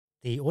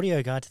The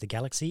audio guide to the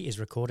galaxy is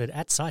recorded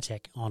at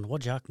SciTech on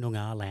Whadjuk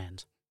Noongar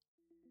land.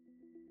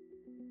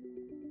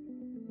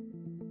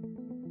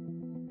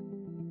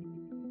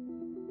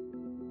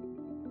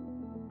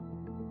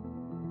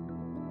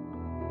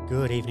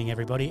 Good evening,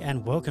 everybody,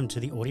 and welcome to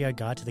the audio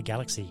guide to the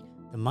galaxy,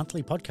 the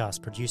monthly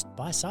podcast produced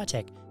by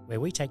SciTech, where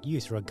we take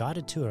you through a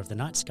guided tour of the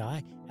night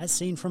sky as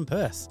seen from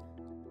Perth.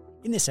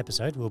 In this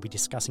episode, we'll be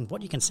discussing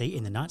what you can see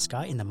in the night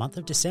sky in the month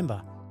of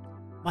December.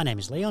 My name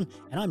is Leon,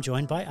 and I'm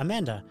joined by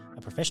Amanda,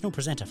 a professional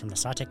presenter from the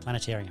SciTech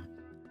Planetarium.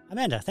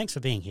 Amanda, thanks for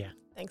being here.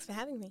 Thanks for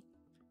having me.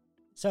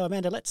 So,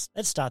 Amanda, let's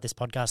start this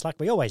podcast like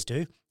we always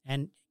do.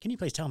 And can you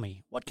please tell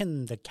me, what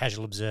can the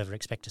casual observer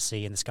expect to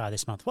see in the sky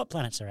this month? What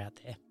planets are out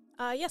there?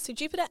 So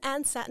Jupiter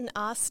and Saturn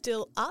are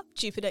still up.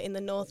 Jupiter in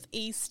the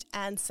northeast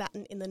and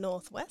Saturn in the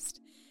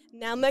northwest.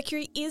 Now,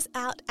 Mercury is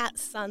out at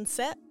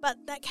sunset, but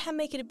that can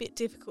make it a bit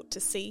difficult to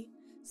see.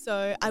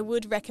 So I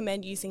would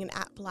recommend using an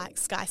app like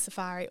Sky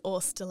Safari or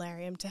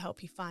Stellarium to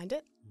help you find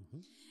it. Mm-hmm.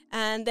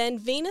 And then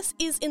Venus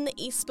is in the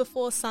east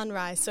before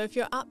sunrise. So if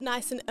you're up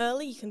nice and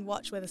early, you can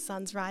watch where the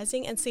sun's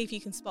rising and see if you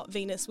can spot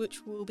Venus,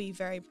 which will be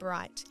very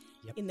bright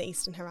in the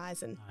eastern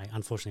horizon. I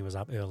unfortunately was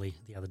up early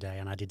the other day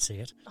and I did see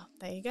it. Oh,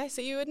 there you go.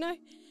 So you would know.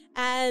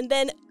 And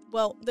then,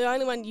 well, the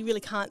only one you really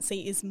can't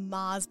see is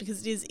Mars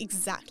because it is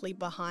exactly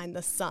behind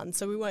the sun.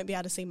 So we won't be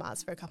able to see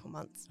Mars for a couple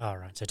months. Oh,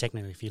 right. So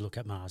technically, if you look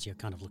at Mars, you're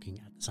kind of looking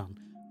at the sun,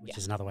 which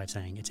is another way of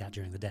saying it's out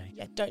during the day.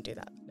 Yeah, don't do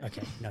that.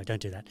 Okay, no,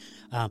 don't do that.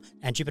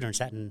 And Jupiter and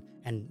Saturn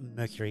and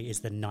Mercury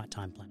is the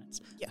nighttime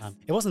planets. Yes.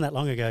 It wasn't that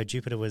long ago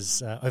Jupiter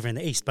was over in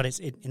the east, but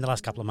in the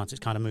last couple of months it's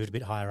kind of moved a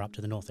bit higher up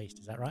to the northeast.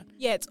 Is that right?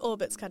 Yeah, its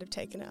orbit's kind of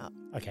taken it up.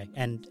 Okay,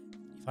 and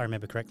if I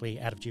remember correctly,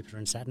 out of Jupiter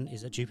and Saturn,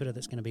 is it Jupiter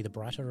that's going to be the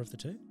brighter of the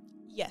two?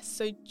 Yes,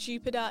 so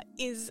Jupiter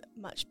is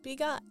much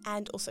bigger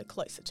and also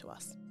closer to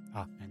us.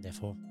 And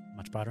therefore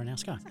much brighter in our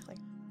sky. Exactly.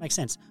 Makes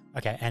sense.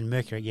 Okay, and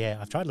Mercury,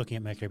 I've tried looking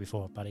at Mercury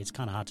before, but it's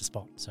kind of hard to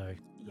spot. So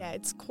yeah,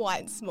 it's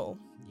quite small.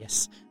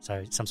 Yes,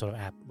 so some sort of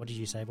app. What did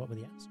you say? What were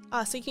the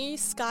apps? So you can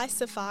use Sky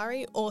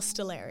Safari or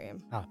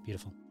Stellarium.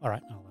 Beautiful. All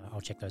right,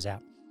 I'll check those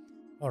out.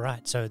 All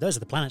right, so those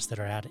are the planets that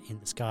are out in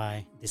the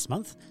sky this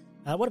month.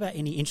 What about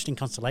any interesting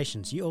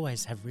constellations? You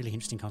always have really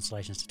interesting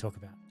constellations to talk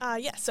about.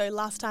 So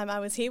last time I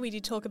was here, we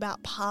did talk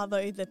about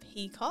Parvo the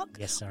peacock,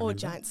 or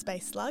giant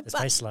space slug. The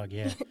space slug,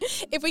 yeah.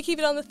 If we keep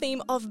it on the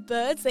theme of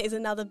birds, there is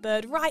another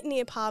bird right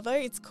near Parvo.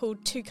 It's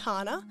called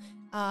Tucana.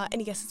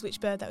 Any guesses which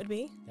bird that would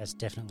be? That's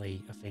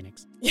definitely a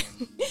phoenix.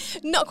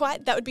 Not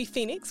quite. That would be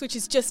Phoenix, which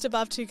is just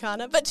above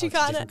Tucana. But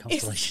Tucana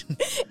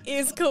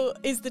is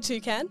the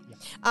toucan.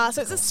 Yep.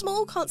 So it's a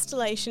small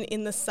constellation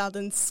in the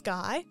southern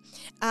sky,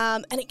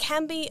 and it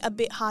can be a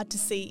bit hard to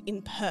see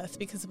in Perth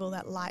because of all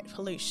that light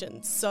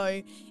pollution.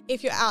 So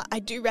if you're out, I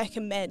do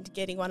recommend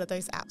getting one of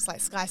those apps like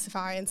Sky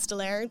Safari and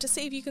Stellarium to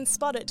see if you can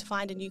spot it to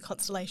find a new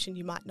constellation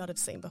you might not have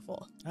seen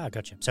before.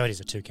 Gotcha. So it is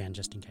a toucan,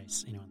 just in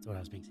case anyone thought I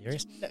was being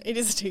serious. No, it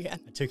is a toucan.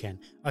 A toucan.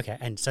 Okay,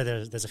 and so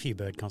there's a few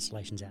bird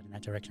constellations out in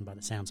that direction by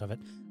the sounds of it,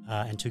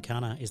 and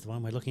Tucana is the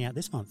one we're looking at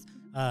this month.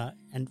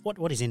 And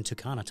what is in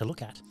Tucana to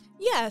look at?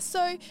 Yeah,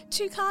 so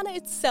Tucana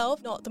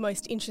itself, not the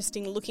most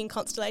interesting looking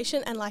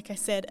constellation, and like I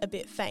said, a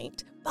bit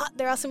faint, but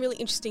there are some really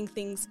interesting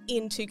things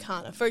in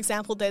Tucana. For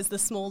example, there's the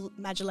Small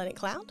Magellanic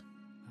Cloud.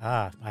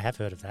 I have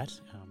heard of that.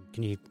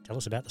 Can you tell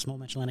us about the Small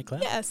Magellanic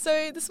Cloud? Yeah,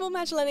 so the Small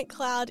Magellanic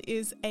Cloud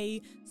is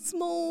a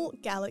small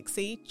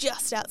galaxy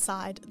just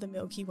outside the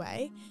Milky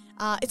Way.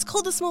 It's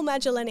called the Small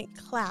Magellanic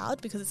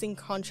Cloud because it's in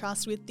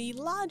contrast with the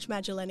Large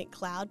Magellanic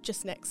Cloud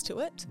just next to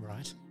it.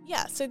 Right.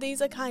 Yeah, so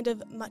these are kind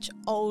of much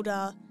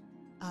older,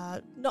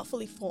 not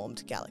fully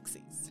formed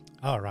galaxies.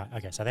 Oh, right.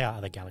 Okay, so they are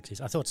other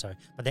galaxies. I thought so,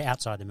 but they're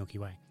outside the Milky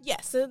Way.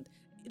 Yeah, so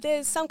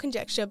there's some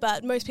conjecture,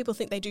 but most people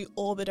think they do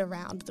orbit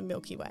around the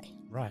Milky Way.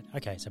 Right,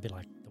 okay, so a bit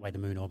like the way the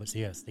moon orbits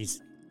the Earth.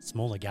 These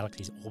smaller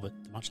galaxies orbit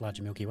the much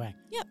larger Milky Way.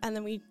 Yep, and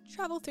then we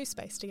travel through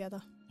space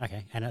together.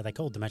 Okay, and are they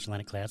called the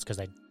Magellanic Clouds because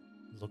they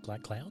look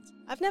like clouds?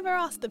 I've never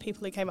asked the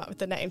people who came up with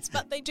the names,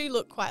 but they do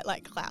look quite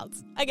like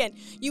clouds. Again,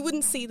 you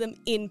wouldn't see them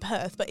in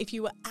Perth, but if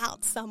you were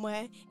out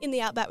somewhere in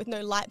the outback with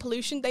no light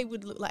pollution, they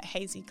would look like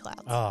hazy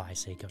clouds. Oh, I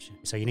see, gotcha.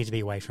 So you need to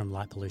be away from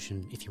light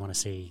pollution if you want to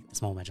see the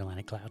Small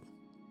Magellanic Cloud.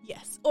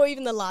 Yes, or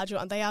even the larger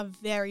one. They are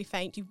very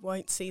faint. You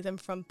won't see them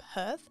from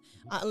Perth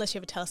unless you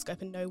have a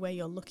telescope and know where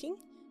you're looking.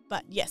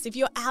 But yes, if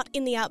you're out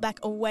in the outback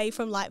away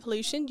from light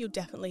pollution, you'll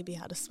definitely be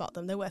able to spot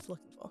them. They're worth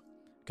looking for.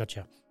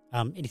 Gotcha.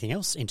 Anything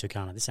else in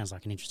Tucana? This sounds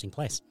like an interesting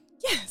place.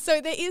 Yeah,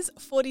 so there is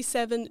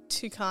 47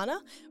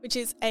 Tucana, which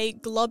is a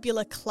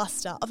globular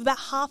cluster of about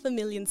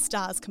 500,000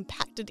 stars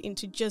compacted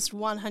into just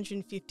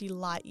 150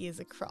 light years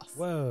across.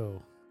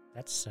 Whoa,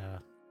 that's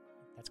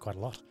quite a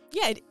lot.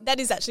 Yeah, that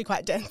is actually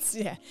quite dense,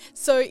 yeah.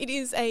 So it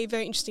is a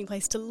very interesting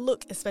place to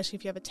look, especially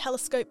if you have a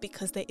telescope,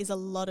 because there is a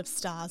lot of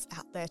stars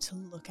out there to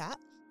look at.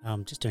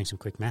 Just doing some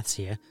quick maths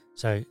here.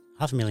 So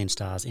 500,000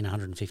 stars in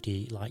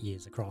 150 light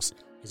years across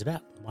is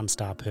about 1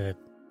 star per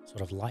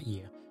sort of light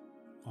year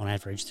on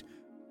average.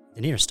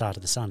 The nearest star to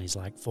the sun is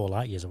like 4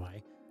 light years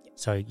away. Yep.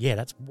 So yeah,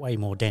 that's way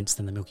more dense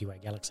than the Milky Way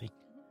galaxy.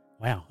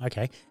 Wow,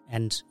 okay.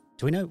 And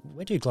Do we know,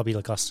 where do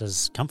globular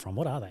clusters come from?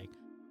 What are they?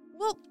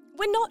 Well,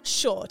 we're not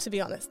sure, to be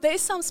honest. There is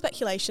some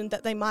speculation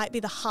that they might be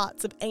the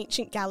hearts of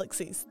ancient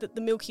galaxies that the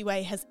Milky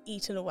Way has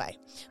eaten away.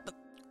 But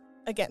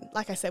again,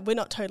 like I said, we're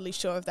not totally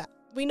sure of that.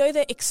 We know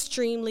they're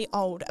extremely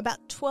old,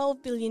 about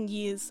 12 billion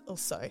years or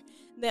so.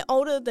 They're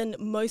older than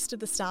most of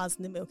the stars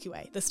in the Milky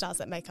Way, the stars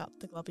that make up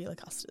the globular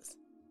clusters.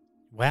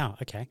 Wow,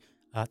 okay.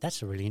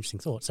 That's a really interesting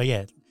thought. So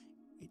yeah,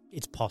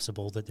 it's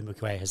possible that the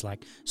Milky Way has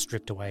like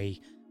stripped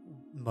away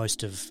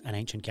most of an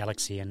ancient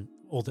galaxy and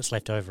all that's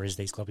left over is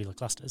these globular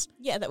clusters.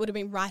 Yeah, that would have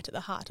been right at the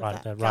heart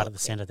of that right at the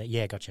centre there.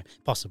 Yeah, gotcha.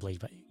 Possibly,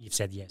 but you've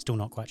said, yeah, still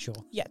not quite sure.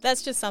 Yeah,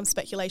 that's just some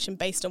speculation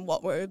based on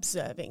what we're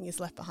observing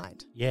is left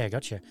behind. Yeah,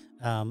 gotcha.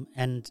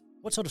 And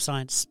what sort of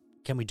science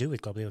can we do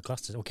with globular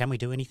clusters? Or can we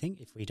do anything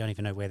if we don't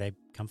even know where they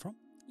come from?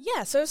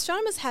 Yeah, so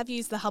astronomers have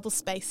used the Hubble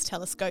Space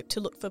Telescope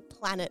to look for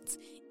planets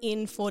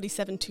in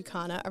 47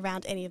 Tucana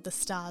around any of the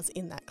stars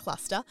in that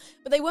cluster,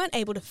 but they weren't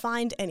able to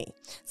find any.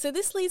 So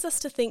this leads us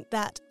to think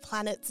that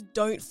planets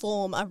don't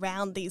form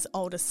around these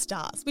older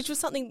stars, which was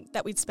something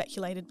that we'd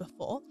speculated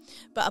before.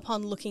 But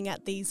upon looking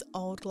at these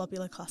old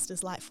globular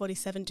clusters like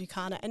 47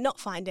 Tucana and not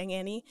finding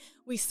any,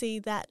 we see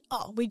that,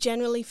 we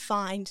generally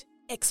find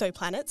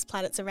exoplanets,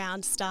 planets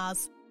around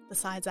stars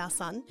besides our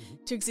sun,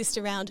 to exist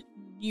around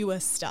newer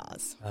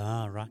stars.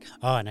 Ah, right.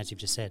 Oh, and as you've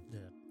just said,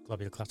 the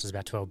globular cluster is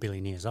about 12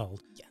 billion years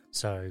old. Yeah.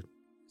 So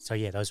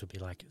yeah, those would be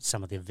like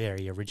some of the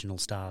very original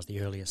stars,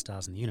 the earliest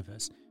stars in the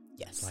universe.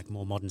 Yes. Like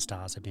more modern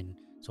stars have been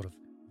sort of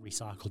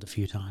recycled a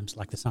few times,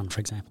 like the sun,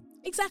 for example.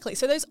 Exactly.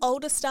 So those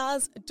older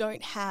stars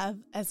don't have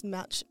as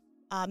much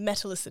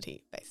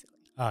metallicity, basically.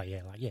 Oh,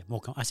 yeah,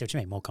 I see what you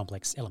mean, more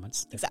complex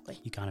elements that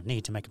you kind of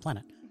need to make a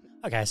planet.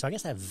 Okay, so I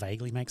guess that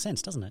vaguely makes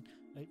sense, doesn't it?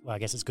 Well, I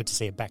guess it's good to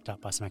see it backed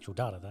up by some actual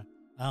data, though.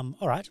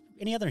 All right,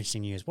 any other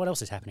interesting news? What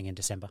else is happening in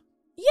December?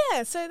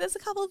 Yeah, so there's a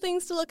couple of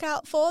things to look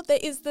out for. There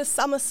is the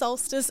summer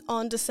solstice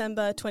on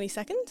December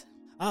 22nd.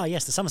 Ah,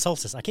 yes, the summer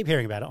solstice. I keep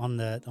hearing about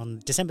it on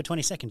December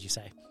 22nd, you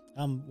say.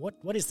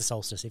 What is the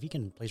solstice? If you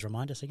can please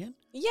remind us again.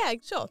 Yeah,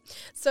 sure.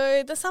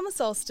 So the summer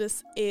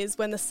solstice is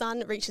when the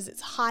sun reaches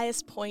its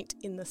highest point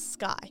in the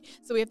sky.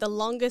 So we have the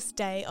longest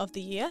day of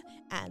the year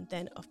and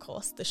then, of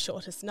course, the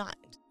shortest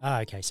night.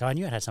 Ah, okay. So I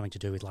knew it had something to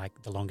do with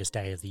like the longest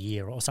day of the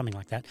year or something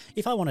like that.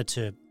 If I wanted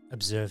to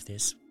observe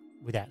this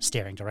without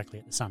staring directly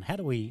at the sun, how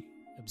do we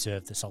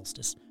observe the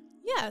solstice?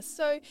 Yeah,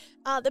 so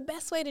the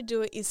best way to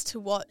do it is to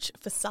watch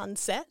for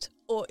sunset,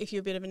 or if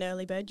you're a bit of an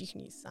early bird, you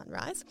can use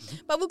sunrise.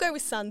 But we'll go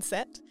with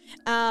sunset.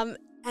 And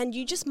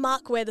you just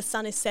mark where the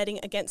sun is setting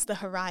against the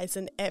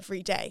horizon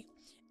every day.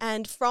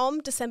 And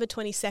from December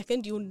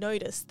 22nd, you'll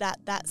notice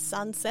that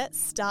sunset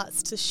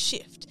starts to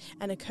shift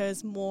and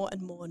occurs more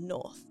and more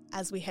north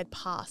as we head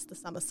past the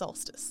summer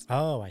solstice.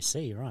 Oh, I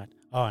see, right.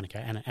 Oh,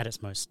 okay, and at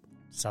its most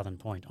southern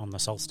point on the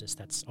solstice,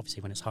 that's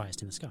obviously when it's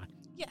highest in the sky.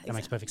 Yeah, That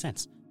makes perfect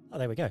sense. Oh,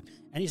 there we go.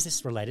 And is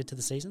this related to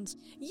the seasons?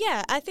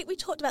 Yeah, I think we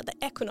talked about the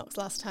equinox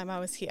last time I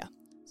was here.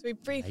 So we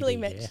briefly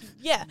mentioned,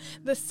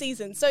 the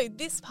season. So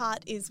this part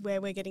is where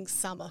we're getting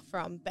summer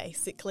from,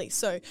 basically.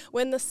 So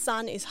when the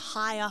sun is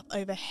high up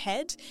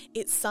overhead,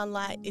 its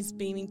sunlight is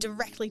beaming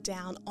directly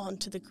down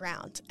onto the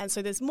ground. And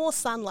so there's more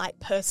sunlight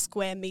per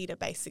square metre,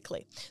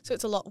 basically. So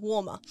it's a lot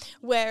warmer.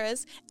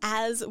 Whereas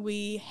as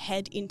we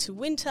head into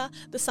winter,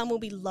 the sun will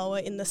be lower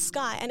in the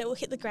sky and it will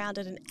hit the ground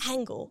at an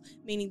angle,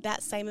 meaning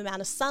that same amount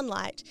of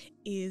sunlight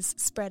is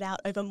spread out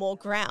over more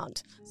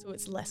ground. So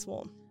it's less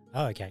warm.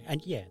 Oh, okay.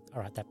 And yeah,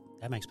 all right, that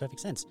makes perfect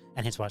sense.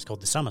 And hence why it's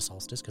called the summer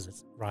solstice, because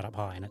it's right up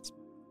high and it's,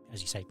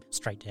 as you say,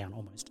 straight down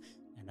almost.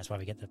 And that's why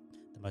we get the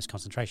most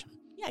concentration.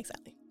 Yeah,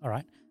 exactly. All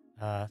right.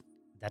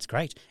 That's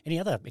great. Any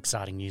other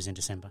exciting news in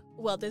December?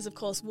 Well, there's, of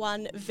course,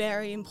 one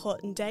very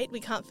important date we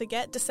can't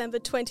forget, December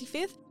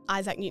 25th,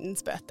 Isaac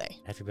Newton's birthday.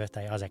 Happy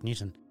birthday, Isaac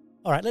Newton.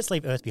 All right, let's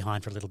leave Earth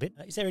behind for a little bit.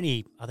 Is there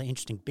any other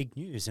interesting big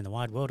news in the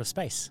wide world of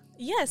space?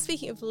 Yeah,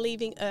 speaking of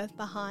leaving Earth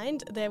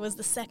behind, there was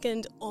the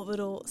second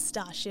orbital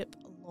Starship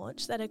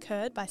launch that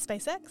occurred by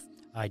SpaceX.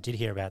 I did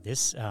hear about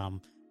this.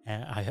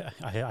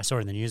 I saw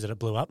in the news that it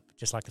blew up,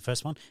 just like the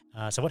first one.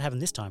 So what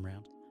happened this time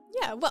round?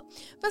 Yeah, well,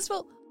 first of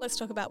all, let's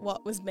talk about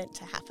what was meant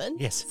to happen.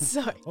 Yes,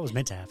 so what was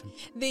meant to happen?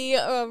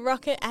 The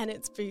rocket and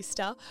its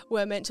booster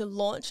were meant to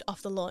launch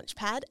off the launch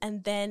pad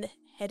and then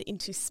head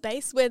into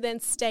space, where then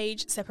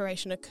stage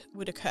separation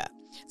would occur.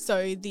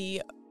 So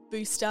the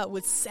booster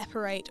would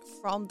separate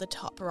from the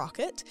top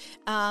rocket,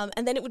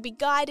 and then it would be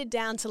guided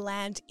down to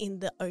land in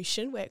the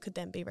ocean, where it could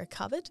then be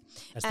recovered.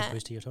 That's the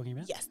booster you're talking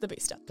about? Yes, the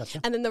booster.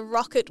 Gotcha. And then the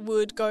rocket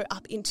would go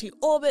up into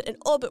orbit and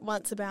orbit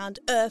once around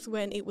Earth,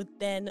 when it would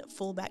then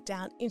fall back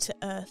down into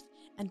Earth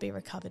and be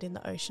recovered in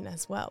the ocean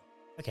as well.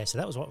 Okay, so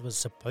that was what was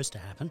supposed to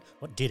happen.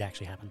 What did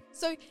actually happen?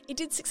 So it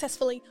did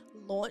successfully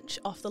launch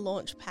off the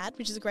launch pad,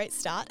 which is a great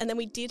start. And then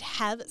we did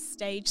have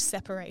stage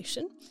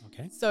separation.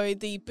 Okay. So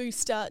the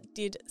booster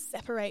did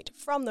separate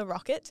from the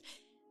rocket.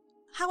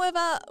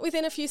 However,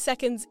 within a few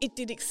seconds, it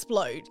did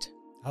explode.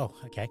 Oh,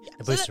 okay. Yeah.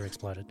 The booster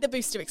exploded. The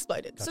booster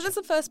exploded. Gotcha. So that's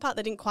the first part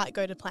that didn't quite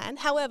go to plan.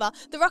 However,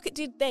 the rocket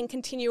did then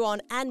continue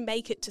on and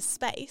make it to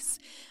space,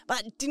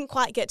 but didn't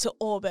quite get to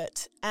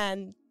orbit,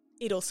 and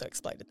it also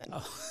exploded then.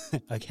 Oh,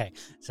 okay.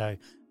 So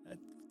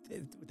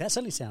that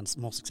certainly sounds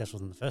more successful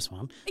than the first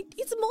one.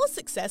 It's a more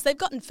success. They've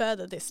gotten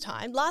further this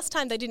time. Last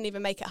time they didn't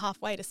even make it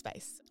halfway to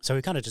space. So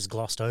we kind of just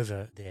glossed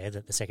over there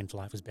that the second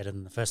flight was better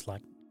than the first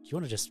flight. Do you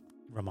want to just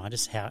remind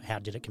us how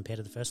did it compare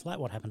to the first flight?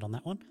 What happened on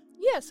that one?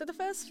 Yeah, so the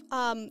first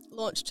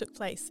launch took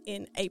place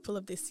in April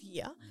of this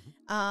year.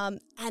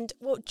 And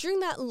well, during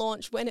that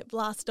launch, when it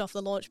blasted off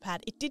the launch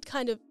pad, it did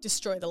kind of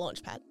destroy the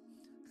launch pad.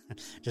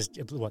 Just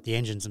what, the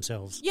engines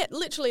themselves? Yeah,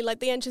 literally, like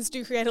the engines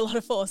do create a lot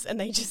of force and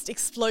they just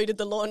exploded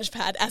the launch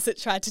pad as it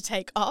tried to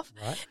take off.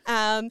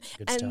 Right.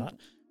 Good start.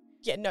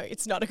 Yeah, no,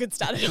 it's not a good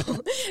start at all.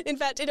 In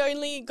fact, it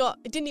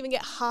didn't even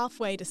get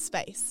halfway to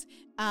space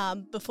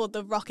before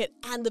the rocket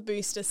and the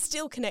booster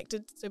still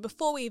connected. So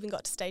before we even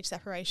got to stage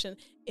separation,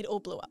 it all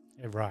blew up.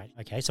 Right.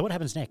 Okay. So what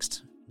happens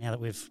next? Now that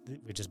we've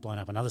just blown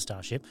up another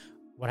Starship,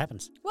 what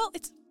happens? Well,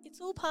 it's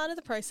all part of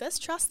the process.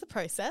 Trust the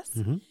process.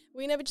 Mm-hmm.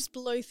 We never just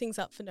blow things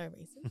up for no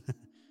reason.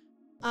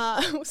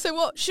 So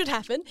what should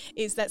happen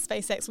is that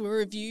SpaceX will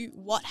review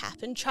what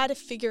happened, try to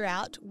figure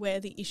out where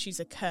the issues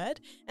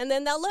occurred, and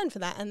then they'll learn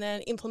from that and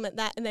then implement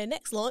that in their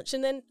next launch,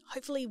 and then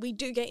hopefully we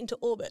do get into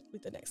orbit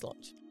with the next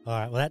launch. All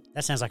right, well,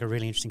 that sounds like a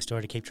really interesting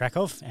story to keep track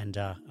of, and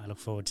I look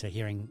forward to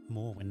hearing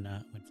more when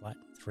Flight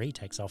 3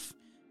 takes off.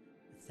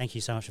 Thank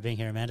you so much for being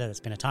here, Amanda. It's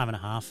been a time and a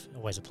half.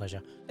 Always a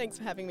pleasure. Thanks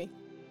for having me.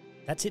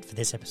 That's it for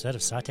this episode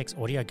of SciTech's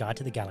Audio Guide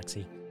to the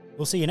Galaxy.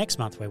 We'll see you next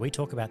month where we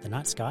talk about the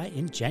night sky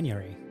in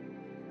January.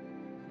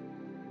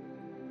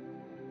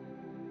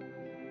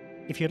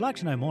 If you'd like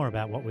to know more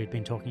about what we've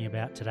been talking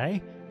about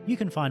today, you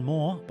can find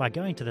more by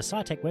going to the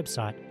SciTech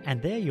website, and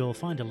there you'll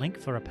find a link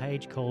for a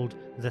page called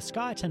The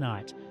Sky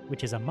Tonight,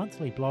 which is a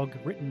monthly blog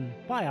written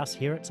by us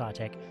here at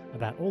SciTech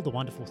about all the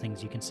wonderful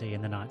things you can see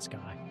in the night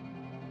sky.